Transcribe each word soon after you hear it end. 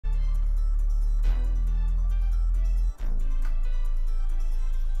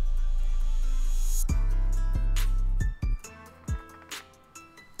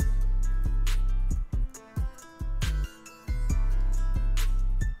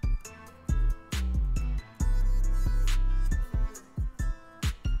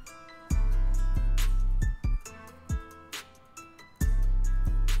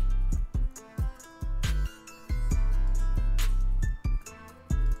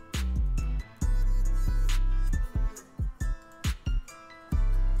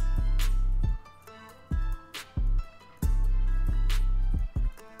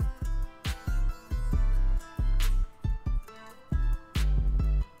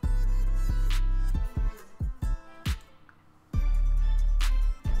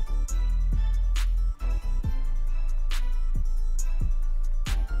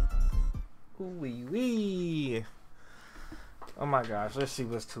my gosh, let's see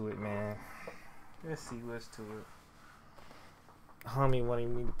what's to it, man. Let's see what's to it. Homie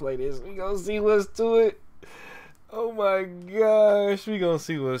wanting me to play this. We gonna see what's to it. Oh my gosh, we gonna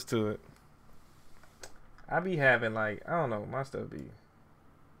see what's to it. I be having like, I don't know, my stuff be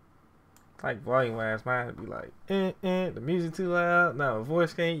like volume wise, mine would be like the music too loud. No,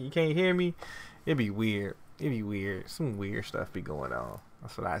 voice you can't hear me. It'd be weird. It'd be weird. Some weird stuff be going on.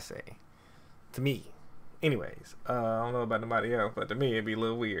 That's what I say. To me. Anyways, I don't know about nobody else, but to me it'd be a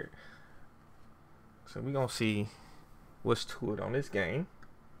little weird. So we gonna see what's to it on this game.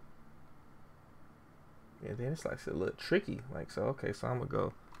 And then it's like a little tricky. Like, so okay, so I'm gonna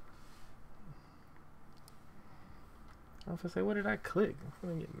go. I was gonna say, what did I click? I'm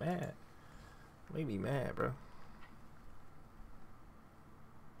gonna get mad. Made me mad, bro.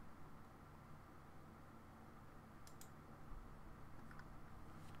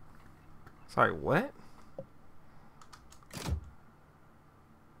 Sorry, what?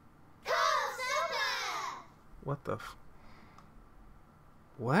 What the f...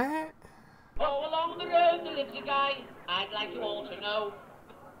 What? Oh, along the road there lives a guy I'd like you all to know.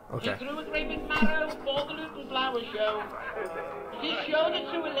 Okay. He grew a great big marrow for the Luton Flower Show. He showed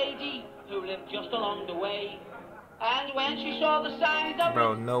it to a lady who lived just along the way. And when she saw the signs of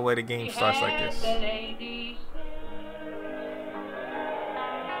Bro, no way the game starts like this.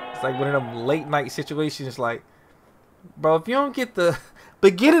 It's like one of them late night situations like, bro, if you don't get the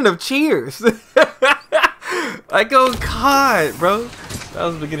beginning of Cheers. Like, oh God, bro. That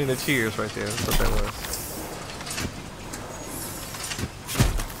was the beginning of Cheers right there. That's what that was.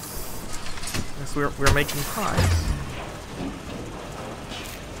 We're making pies.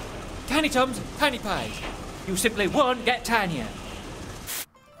 Tiny Tums, tiny pies. You simply won't get tinier.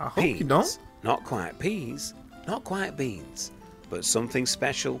 I hope Peas, you don't. not quite peas, not quite beans, but something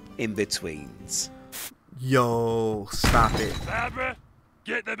special in betweens. Yo, stop it. Barbara,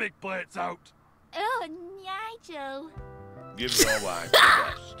 get the big plates out. Oh, Nigel. Give your wife the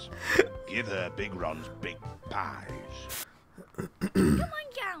best. Give her Big Ron's big pies. Come on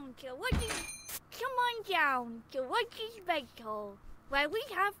down to what is... Come on down to what is special, where we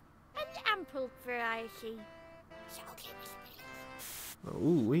have an ample variety. So give us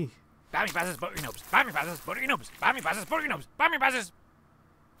Ooh wee. Bammy passes, buttery nubs. Bammy passes, buttery nubs. Bammy passes, buttery nubs. Bammy passes,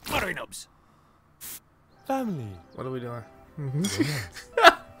 buttery nubs. Family. What are we doing?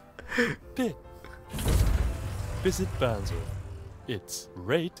 Pick. Visit Bandsworth. It's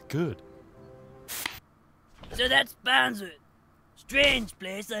rate good. So that's Bandsworth. Strange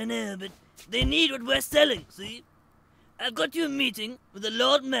place, I know, but they need what we're selling, see? I've got you a meeting with the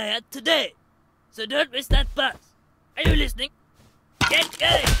Lord Mayor today, so don't miss that bus. Are you listening? Get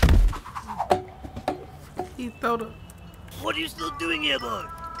going! He thought it. What are you still doing here, boy?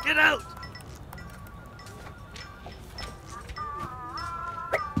 Get out!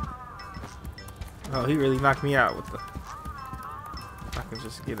 Oh, he really knocked me out with the... If I can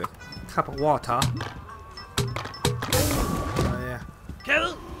just get a cup of water. Oh, yeah.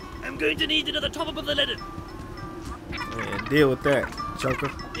 Carol, I'm going to need another top-up of the letter. Yeah, deal with that,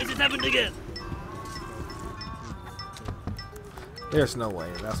 Joker. This has happened again. There's no way.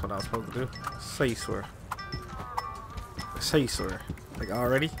 That's what I was supposed to do. Say you swear. Say you swear. Like,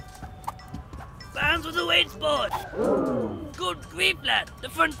 already? Bands awaits, board. Good grief, lad. The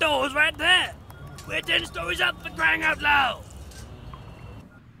front door's right there. We're 10 stories up for crying out loud.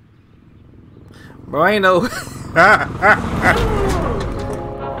 Bro, I ain't no...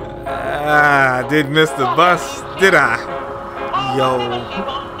 I didn't miss the bus, did I? Yo.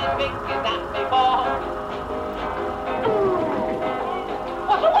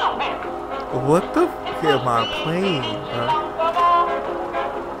 What the f am I playing, bro?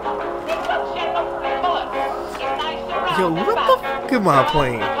 Yo, what the f am I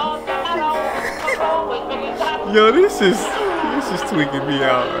playing? Yo, this is tweaking me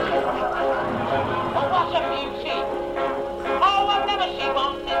out right now.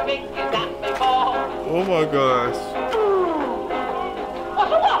 Oh my gosh.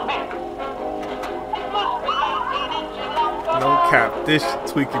 No cap, this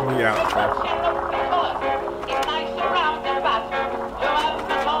tweaking me out, bro.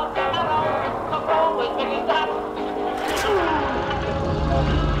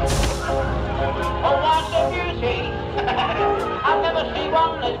 I've never seen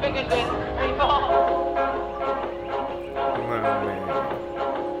one as big as this before.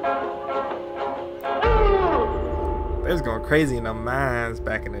 They was going crazy in the mines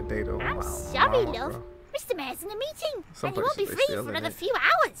back in the day, though. I'm sorry, love. Bro. Mr. Mayor's in a meeting, Some and he won't be places free for another few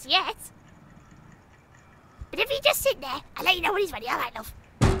hours yet. But if you just sit there, I'll let you know when he's ready. All right, love.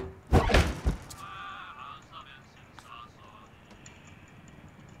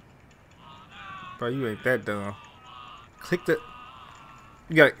 Bro, you ain't that dumb. Click the.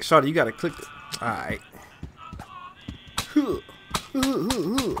 You got, Shawty. You gotta click the. All right.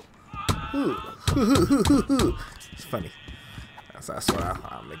 It's funny. That's what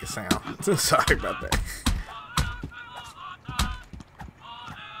I'll make it sound. Sorry about that.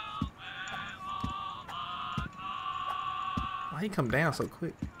 Why he come down so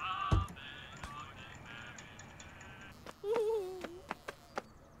quick?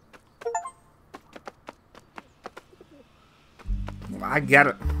 I got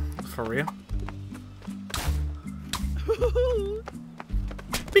it. For real.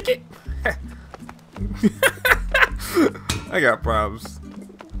 Pick it. I got problems.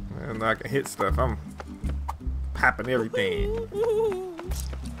 And I can hit stuff. I'm popping everything.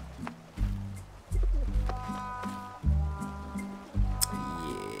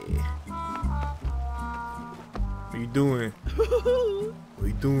 Yeah. What you doing? What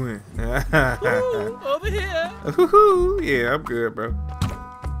you doing? Over here. Yeah, I'm good, bro.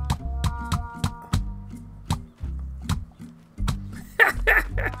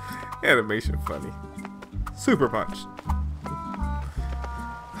 Animation funny. Super punch.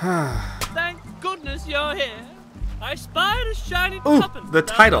 Thank goodness you're here. I spied a shiny Ooh, tuppence the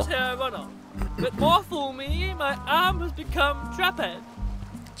down title. this here runoff. But more fool me, my arm has become trapped.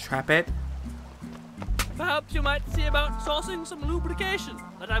 Trap it? Perhaps you might see about sourcing some lubrication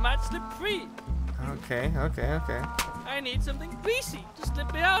that I might slip free. Okay. I need something greasy to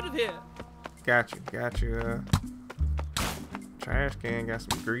slip me out of here. Got you. Trash can got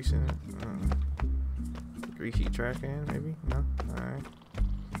some grease in it. Greasy trash can, maybe? No? Alright.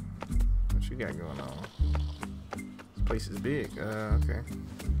 What you got going on? This place is big. Okay.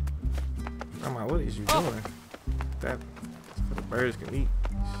 Mama, what is you doing? That's for the birds can eat.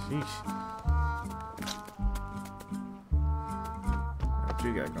 Sheesh. What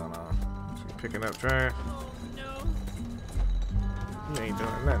you got going on? You picking up trash? No. You ain't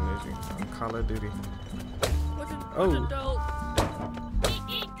doing nothing, is you? On Call of Duty. What an Oh. adult.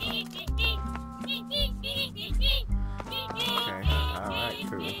 Okay. Alright,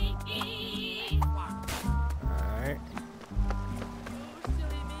 cool. Alright.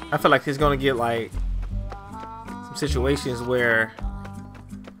 I feel like he's gonna get like some situations where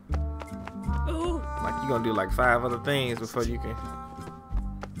like you're gonna do like 5 other things before you can.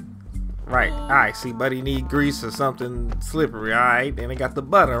 Right. Alright, see Buddy need grease or something slippery, alright? Then they got the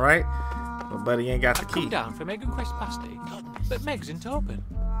butter, right? But Buddy ain't got the I've key. come down for Meg and Quest pasty, but Meg's isn't open.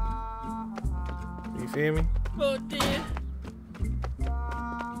 You feel me? Oh dear.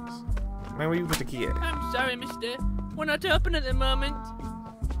 Man, where you put the key at? I'm sorry, mister. We're not open at the moment.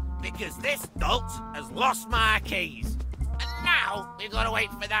 Because this dolt has lost my keys. And now we've got to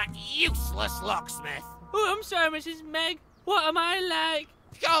wait for that useless locksmith. Oh, I'm sorry, Mrs. Meg. What am I like?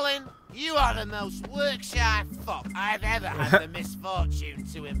 Colin, you are the most work-shy fop I've ever had the misfortune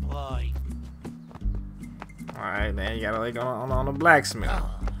to employ. Alright, man, you gotta like on the blacksmith.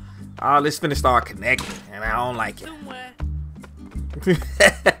 Oh, let's finna start connecting, and I don't like it. Somewhere.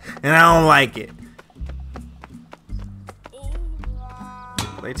 And I don't like it. Oh.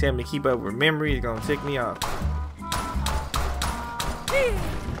 They tell me to keep up with memory, it's gonna tick me off.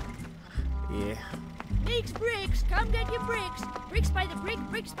 Yeah. Nick's Bricks, come get your bricks. Bricks by the brick,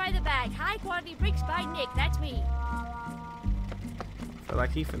 bricks by the bag. High quality bricks by Nick, that's me. Feel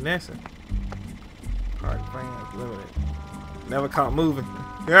like he finessing. Hard plans limited. Never caught moving.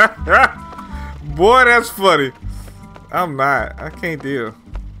 Boy, that's funny. I'm not. I can't deal.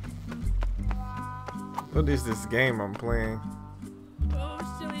 What is this game I'm playing? Oh,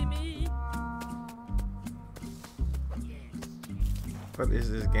 silly me. What is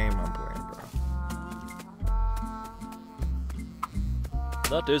this game I'm playing,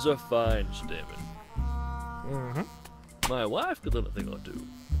 bro? That is a fine statement. Mm-hmm. My wife could learn a thing or two.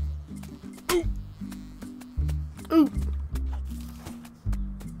 Ooh.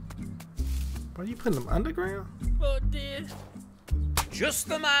 Are you putting them underground? Oh dear. Just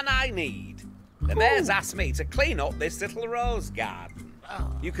the man I need. The mayor's asked me to clean up this little rose garden.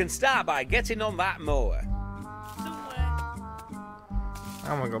 You can start by getting on that mower. Somewhere.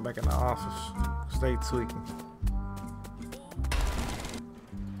 I'm gonna go back in the office. Stay tweaking.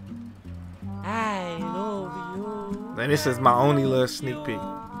 I love you. And this is my only little sneak peek.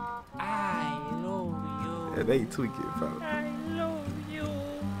 I love you. Yeah, they tweaking, bro. I love you.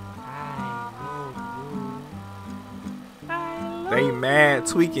 I love you. I love They mad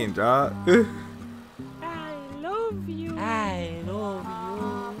tweaking, dog. I love you. I love you.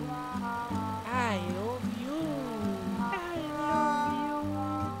 I love you. I love you.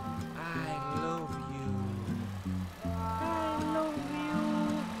 I love you. I love you.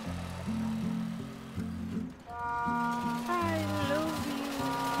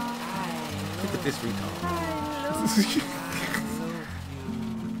 at this retard.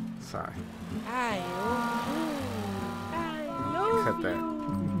 Sorry. Cut that.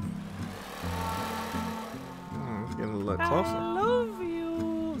 It's getting a little closer. I love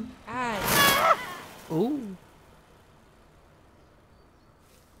you. Ooh.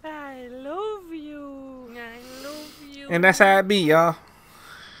 I love you. I love you. And that's how it be, y'all.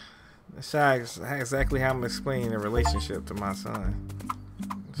 That's exactly how I'm explaining the relationship to my son.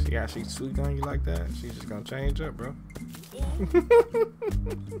 See how she's sweet on you like that? She's just gonna change up, bro.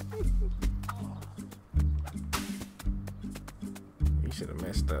 You should have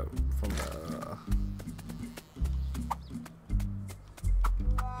messed up from the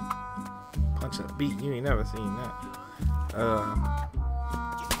punch a beat. You ain't never seen that.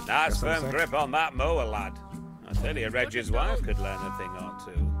 Nice firm grip on that mower, lad. I tell you, Reggie's wife could learn a thing or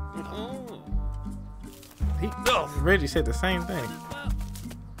two. Reggie said the same thing.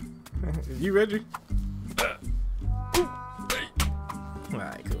 You Reggie?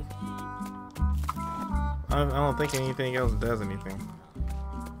 Alright, cool. I don't think anything else does anything.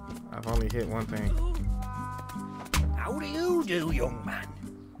 I've only hit one thing. How do you do, young man?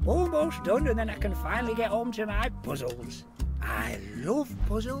 Almost done, and then I can finally get home to my puzzles. I love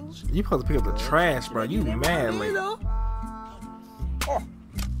puzzles. You supposed to pick up the trash, bro. You mad late. Oh.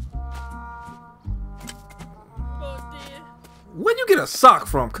 Where'd you get a sock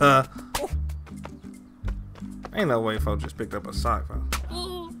from, cuh? Ain't no way folks just picked up a sock, bro.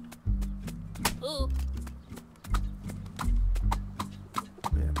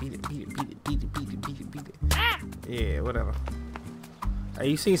 Yeah, beat it. Yeah, whatever. Hey,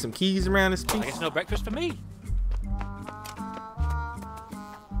 you seen some keys around this piece? I guess no breakfast for me.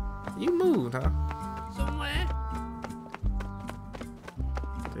 You moved, huh? Somewhere.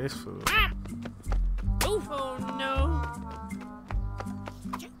 This fool. Oh no.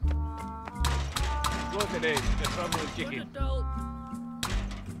 Look at this, the trouble with chicken.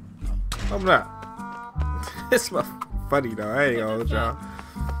 Open up. This is funny though. I ain't gonna hold y'all.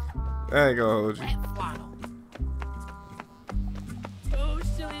 I ain't gonna hold you. Oh,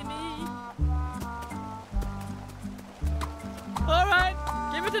 silly me. Alright,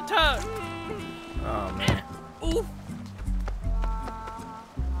 give it a tug. Oh man. Ooh.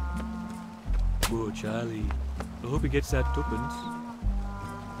 Poor Charlie. I hope he gets that tuppence.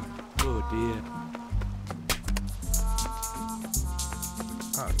 Oh dear.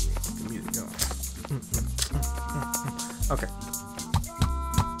 Oh yeah, the music going. Okay.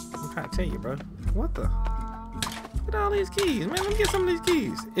 I'm trying to tell you, bro. What the? Look at all these keys, man. Let me get some of these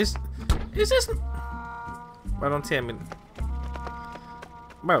keys. It's just. Bro, don't tell me.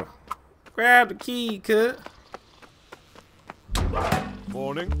 Bro, grab the key, cut.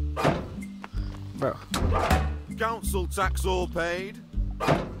 Morning. Bro. Council tax all paid.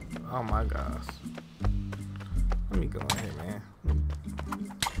 Oh my gosh. Let me go in here, man.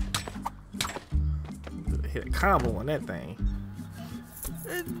 Hit a combo on that thing.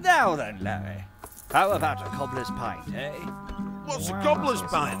 Now then, Larry. How about a cobbler's pint, eh? What's a cobbler's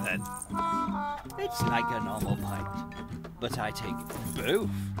pint then? It's like a normal pint, but I take both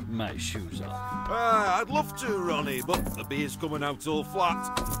my shoes off. I'd love to, Ronnie, but the beer's coming out all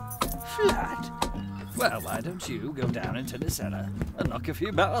flat. Flat? Well, why don't you go down into the cellar and knock a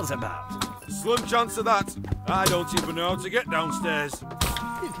few barrels about? Slim chance of that. I don't even know how to get downstairs.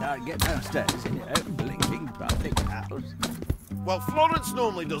 You can't get downstairs in your own blinking public house. Well, Florence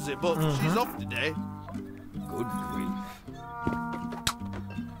normally does it, but she's off today. Good grief.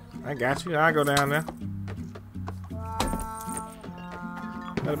 I got you. I'll go down there.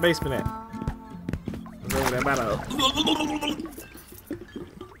 Where the basement at? It's over there by the...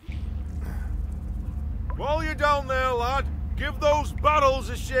 While you're down there, lad, give those barrels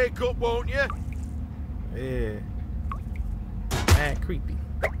a shake up, won't you? Yeah. Mad creepy.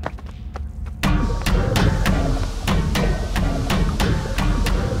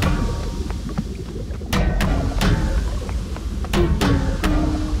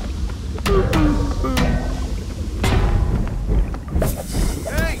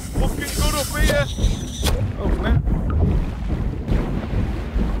 Hey, looking good up here. Oh, snap.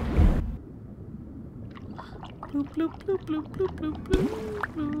 Bloop, bloop, bloop, bloop, bloop, bloop, bloop,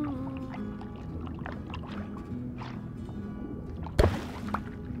 bloop.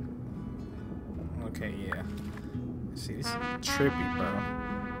 Okay, yeah. See, this is trippy, bro.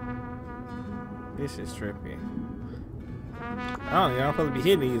 This is trippy. I don't know, I'm supposed to be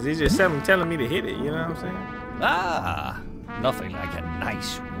hitting these. It's just something telling me to hit it, you know what I'm saying? Ah, nothing like a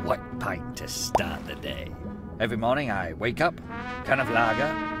nice wet pint to start the day. Every morning I wake up, can of lager,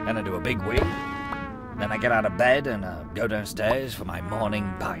 and I do a big wee. Then I get out of bed and go downstairs for my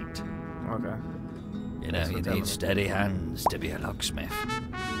morning pint. Okay. You know, you need steady hands to be a locksmith.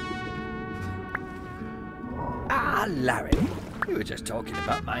 Ah, Larry, you were just talking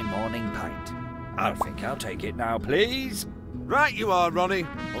about my morning pint. I think I'll take it now, please. Right you are, Ronnie.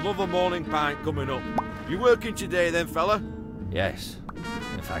 Another morning pint coming up. You working today then, fella? Yes.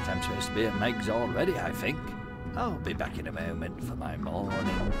 In fact, I'm supposed to be at Meg's already, I think. I'll be back in a moment for my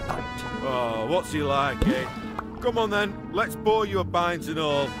morning pint. Oh, what's he like, eh? Come on then, let's pour you a pint and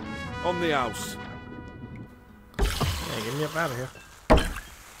all. On the house. Yeah, get me up out of here.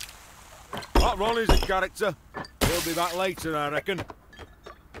 That Ronnie's a character. He'll be back later, I reckon.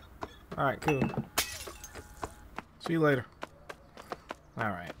 Alright, cool. See you later.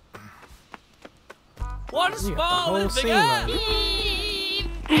 Alright. Once You got the more whole with scene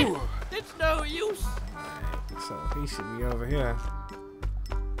vigor. It's no use. Alright, so he should be over here.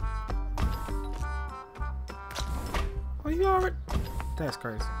 Oh, you already? That's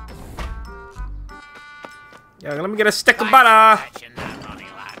crazy. Yeah, let me get a stick of butter. That, Ronnie,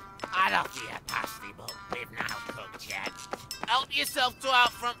 lad. I'd offer you a pasty, but we've now cooked yet. Help yourself to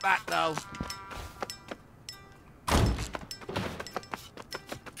out front back, though.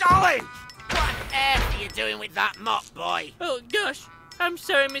 Colin! What on earth are you doing with that mop, boy? Oh, gosh. I'm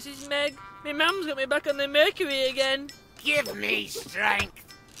sorry, Mrs. Meg. My mum's got me back on the mercury again. Give me strength.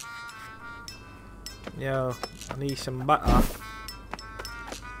 Yo, I need some butter.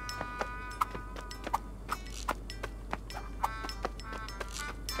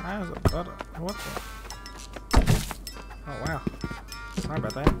 How's the butter? What the? Oh, wow. Sorry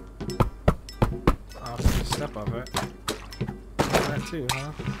about that. I'll just step over it. That too,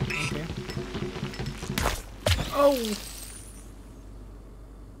 huh? Okay. Oh!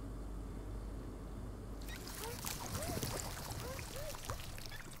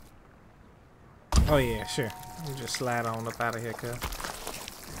 Oh yeah, sure. Let me just slide on up out of here, cuz.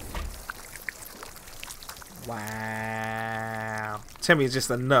 Wow. Tell me it's just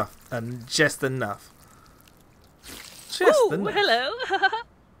enough. Just enough. Just oh, enough. hello.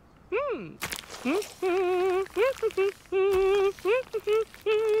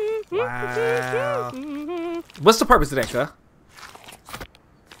 Wow. What's the purpose of that, cuz?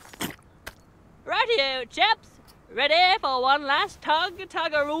 Rightio, chaps. Ready for one last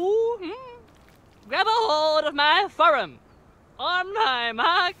tug-a-roo? Grab a hold of my forum. On my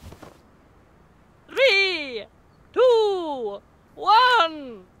mark. 3, 2,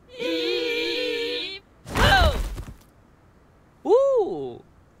 1. Eep. Oh.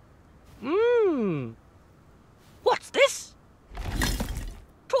 Ooh. What's this?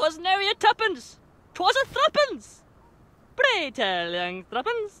 'Twas nary a tuppence. 'Twas a threepence. Pray tell, young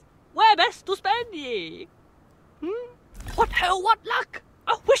threepence, where best to spend ye? What ho, what luck?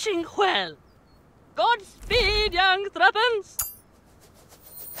 A wishing well. Godspeed, young threepence.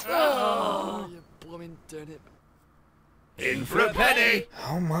 Oh, you blooming turnip. In for a penny.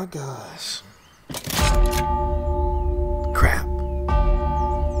 Oh my gosh. Crap.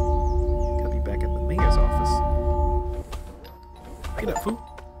 Gotta be back at the mayor's office. Get up, fool.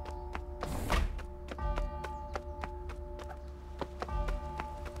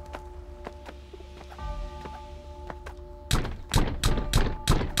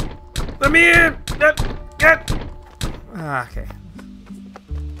 Let me in! Get! Ah, okay.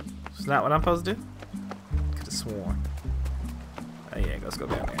 Is that what I'm supposed to do? Could have sworn. Oh yeah, let's go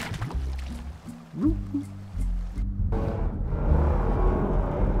down there.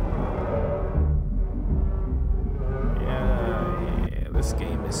 Yeah, this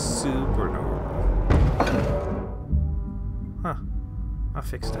game is super normal. Huh. I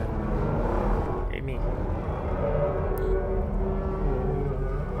fixed it. Hey, me.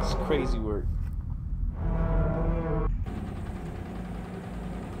 It's crazy work.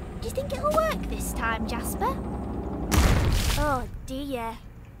 Do you think it'll work this time, Jasper? Oh dear.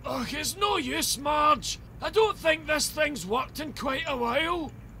 Oh, it's no use, Marge. I don't think this thing's worked in quite a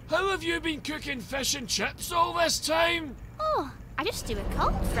while. How have you been cooking fish and chips all this time? Oh, I just do a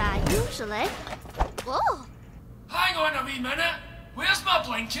cold fry usually. Oh. Hang on a wee minute. Where's my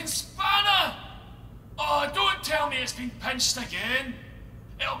blinking spanner? Oh, don't tell me it's been pinched again.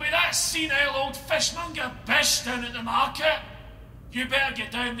 It'll be that senile old fishmonger Bish down at the market. You better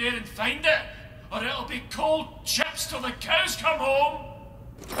get down there and find it, or it'll be cold chips till the cows come home.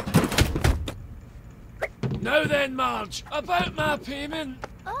 Now then, Marge, about my payment.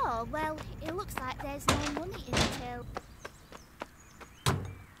 Oh, well, it looks like there's no money until...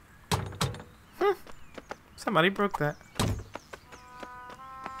 Somebody broke that.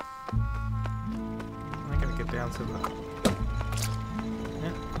 I gotta get down to the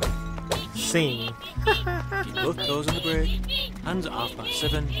scene. Keep both toes on the brake. Hands at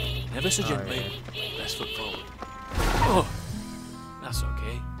 7:30. Never so gently. Rest foot forward. Oh, that's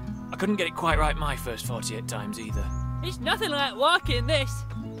okay. I couldn't get it quite right my first 48 times either. It's nothing like walking this.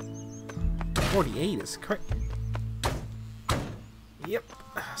 48 is crazy. Yep,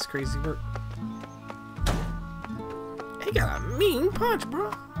 that's crazy work. He got a mean punch,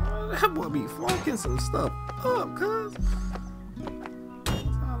 bro. That boy be flunking some stuff up, cuz. That's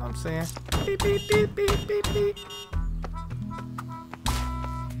all I'm saying. Beep, beep, beep, beep, beep, beep.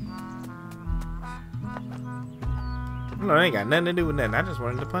 No, it ain't got nothing to do with nothing. I just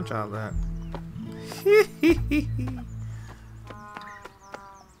wanted to punch all that.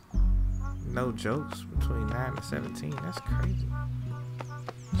 No jokes between 9 and 17. That's crazy.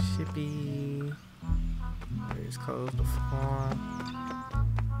 Chippy. Please close the farm.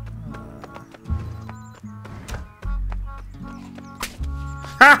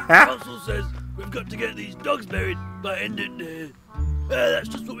 Council says we've got to get these dogs buried by end of day. That's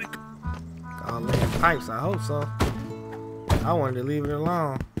just what we. All laying pipes. I hope so. I wanted to leave it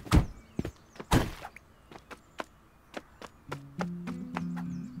alone.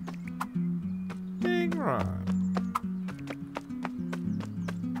 Big run.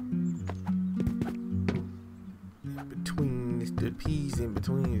 Between the peas in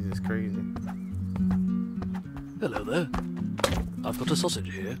between is just crazy. Hello there. I've got a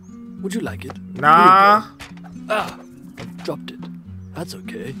sausage here. Would you like it? Nah. Ah, I've dropped it. That's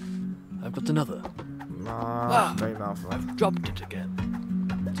okay. I've got another. Nah, straight off. I've dropped it again.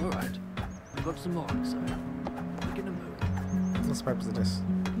 It's alright. I've got some more inside. Look in a moment. What's the purpose of this?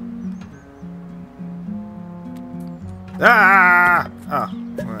 Ah! Oh.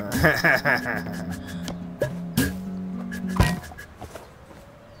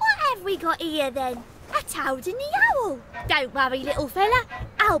 What have we got here then? A toad and the owl. Don't worry, little fella.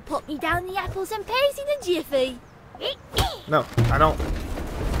 I'll pop me down the apples and pears in a jiffy. No, I don't.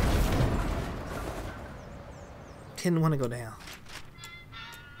 Didn't want to go down.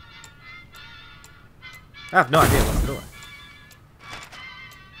 I have no idea what I'm doing.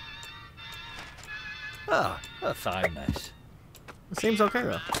 Ah, a fine mess. It seems okay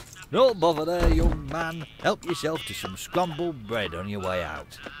though. No bother there, young man. Help yourself to some scrambled bread on your way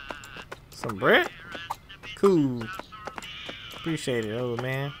out. Some bread? Cool. Appreciate it, old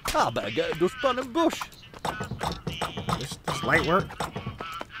man. I better get a dustpan and brush. This light work?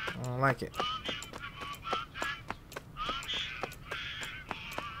 I don't like it.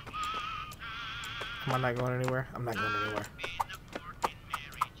 Am I not going anywhere? I'm not going anywhere.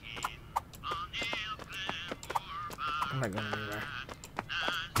 I'm not going anywhere.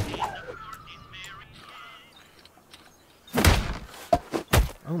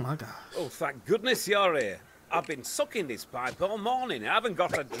 Oh my gosh. Oh, thank goodness you're here. I've been sucking this pipe all morning. I haven't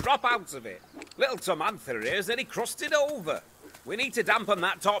got a drop out of it. Little Tomantha here has nearly crusted over. We need to dampen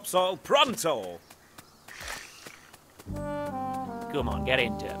that topsoil pronto. Come on, get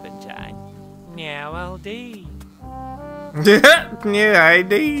in, Turpentine. Yeah, well, D. Yeah, I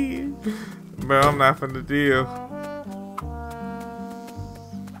did. But I'm not finna deal.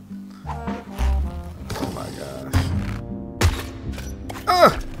 Oh my gosh.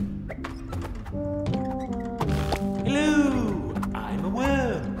 Hello, I'm a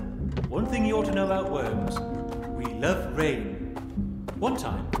worm. One thing you ought to know about worms. We love rain. One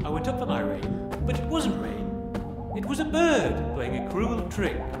time, I went up for my rain, but it wasn't rain. It was a bird playing a cruel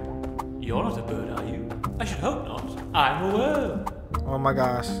trick. You're not a bird, are you? I should hope not. I'm a worm. Oh my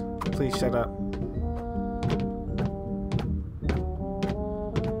gosh. Please shut up.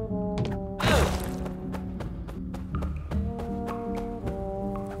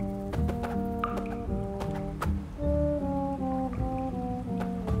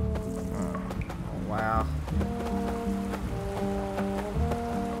 Wow.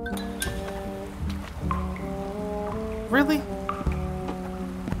 Really?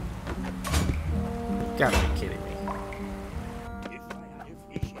 You gotta be kidding me.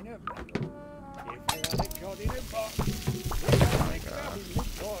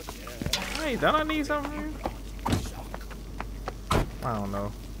 Hey, don't I need something here? I don't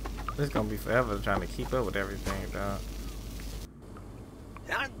know. This is gonna be forever trying to keep up with everything, dog.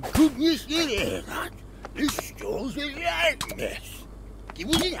 Thank goodness you're here, lad. This store's a right mess. Give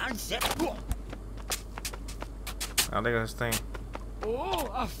us an answer. Oh, there goes this thing. Oh,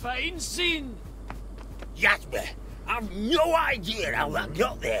 a fine scene. Jasper, I've no idea how that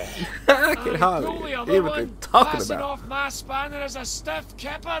got there. I can hardly hear what they're talking Passing about. off my spanner as a stiff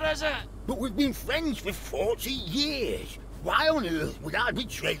kipper, is it? But we've been friends for 40 years. Why on earth would I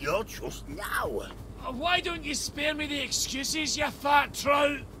betray your trust now? Why don't you spare me the excuses, you fat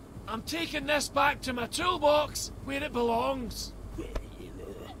trout? I'm taking this back to my toolbox, where it belongs.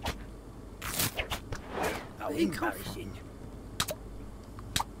 he come embarrassing.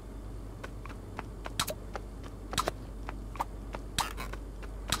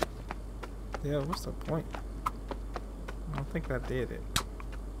 Yeah, what's the point? I don't think I did it.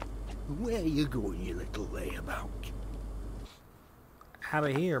 Where are you going, you little layabout? Out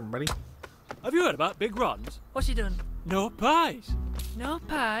of here, buddy. Have you heard about Big Ron's? What's he done? No pies. No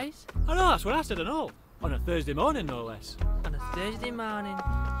pies? I know, that's what I said and all. On a Thursday morning, no less. On a Thursday morning.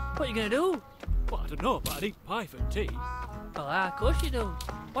 What are you going to do? Well, I don't know, but I'd eat pie for tea. Well, of course you do.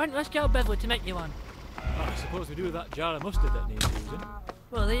 Why don't you ask out Beverly to make you one? I suppose we do with that jar of mustard that needs using.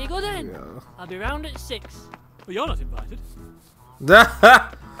 Well, there you go then. Yeah. I'll be round at 6. Well, you're not invited.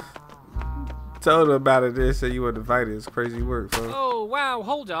 Told her about it. They said you weren't invited. It's crazy work, folks. Oh, wow,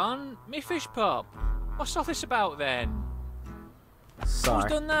 hold on. Me fish pop. What's all this about then? Sorry.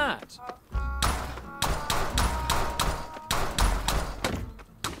 Who's done that?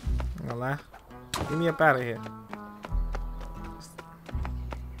 I'm gonna lie. Get me up out of here.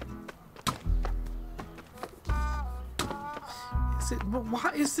 Is it?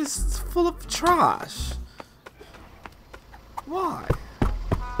 Why is this full of trash? Why?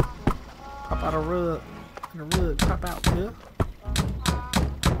 Pop out a rug. And a rug pop out here.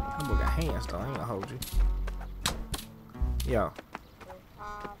 That boy got hands though. I ain't gonna hold you. Yo.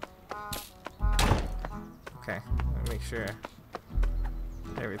 Okay. Let me make sure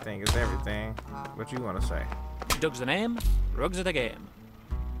everything is everything. What you want to say? Doug's the name, rugs are the game.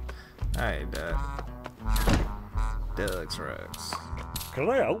 Alright, Doug. Doug's rugs. Can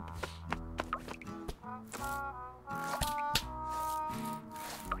I help?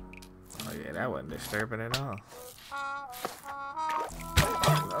 Oh yeah, that wasn't disturbing at all.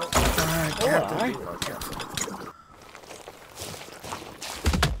 Alright.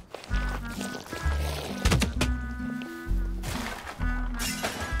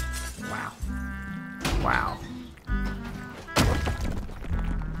 Wow. Wow.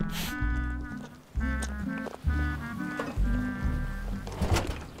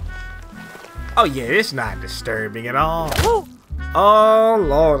 Oh yeah, it's not disturbing at all. Oh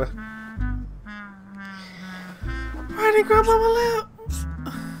Lord. Why did grab on my lap?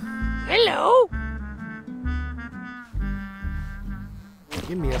 Hello?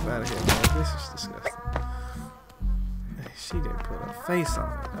 Get me up out of here, man. This is disgusting. Hey, she didn't put her face on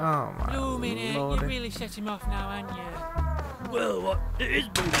it. Oh my Lumina, Lord. you really set him off now, haven't you? Well, what? It is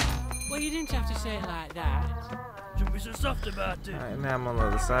baby. Well, you didn't have to say it like that. Don't be so soft about it. Alright, now I'm on the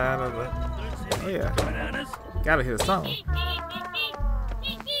other side of the... Oh yeah. Bananas. Gotta hear the song.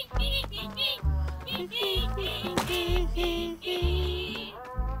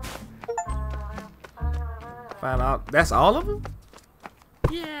 Find out. That's all of them?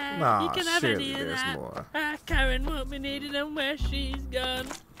 Yeah, Nah, you can have surely any of there's that. more. Karen won't be needed and where she's gone.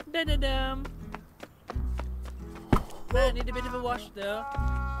 Da-da-dum. Might need a bit of a wash though.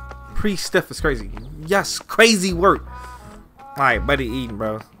 Pre-stuff is crazy. Yes, crazy work. Alright, buddy eating,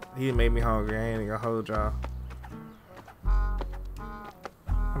 bro. He made me hungry. I ain't gonna hold y'all.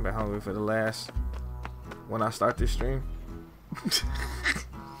 I've been hungry for the last... When I start this stream.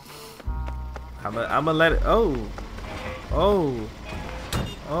 I'm gonna let it... Oh. Oh.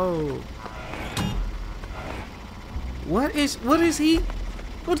 Oh. What is he?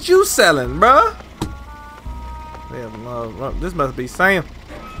 What you selling, bruh? Damn, no, this must be Sam.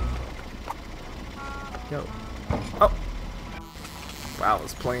 Yo. Oh. Wow, I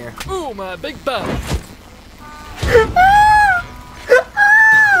was playing. Ooh, my big bag.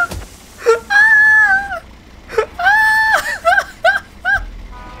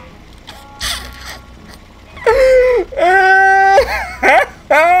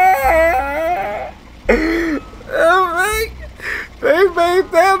 They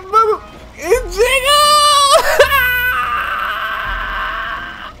made that mother jiggle.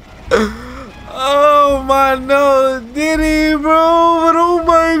 Oh my no, did he, bro? But oh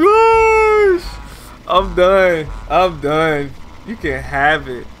my gosh, I'm done. I'm done. You can have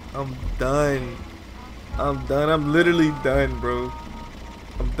it. I'm done. I'm done. I'm literally done, bro.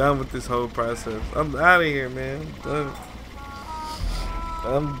 I'm done with this whole process. I'm out of here, man. I'm done.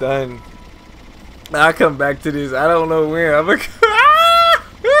 I'm done. I'll come back to this. I don't know when. I'm like,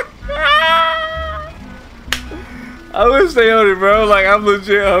 I wish they on it, bro. Like, I'm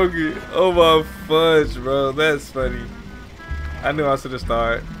legit hungry. Oh my fudge, bro. That's funny. I knew I should have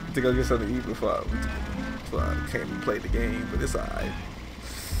started to go get something to eat before I came and played the game, but it's alright.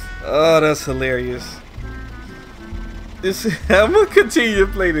 Oh, that's hilarious. I'm gonna continue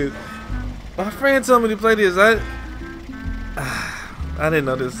to play this. My friend told me to play this. I didn't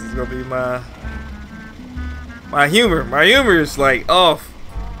know this was gonna be my humor. My humor is like off.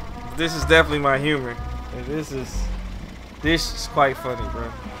 This is definitely my humor. funny. This is quite funny,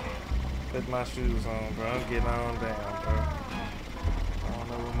 bro. Put my shoes on, bro. I'm getting on down, bro. I don't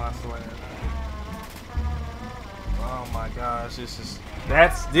know what my swag is. Oh my gosh,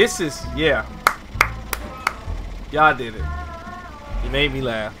 this is yeah. Y'all did it. You made me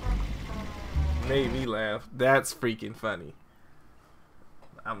laugh. Made me laugh. That's freaking funny.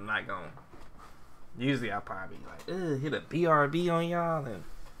 I'm not gonna. Usually I'll probably be like, hit a BRB on y'all and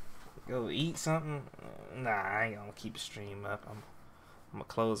go eat something. Nah, I ain't gonna keep the stream up. I'm gonna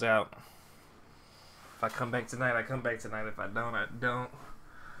close out. If I come back tonight, I come back tonight. If I don't, I don't.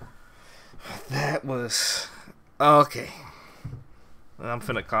 That was okay. I'm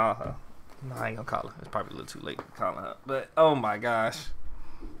finna call her. No, I ain't gonna call her. It's probably a little too late to call her. But oh my gosh.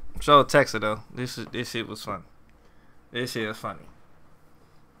 Show text her though. This shit was fun. This shit was funny.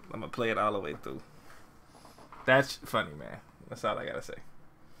 I'm gonna play it all the way through. That's funny, man. That's all I gotta say.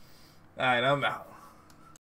 Alright, I'm out.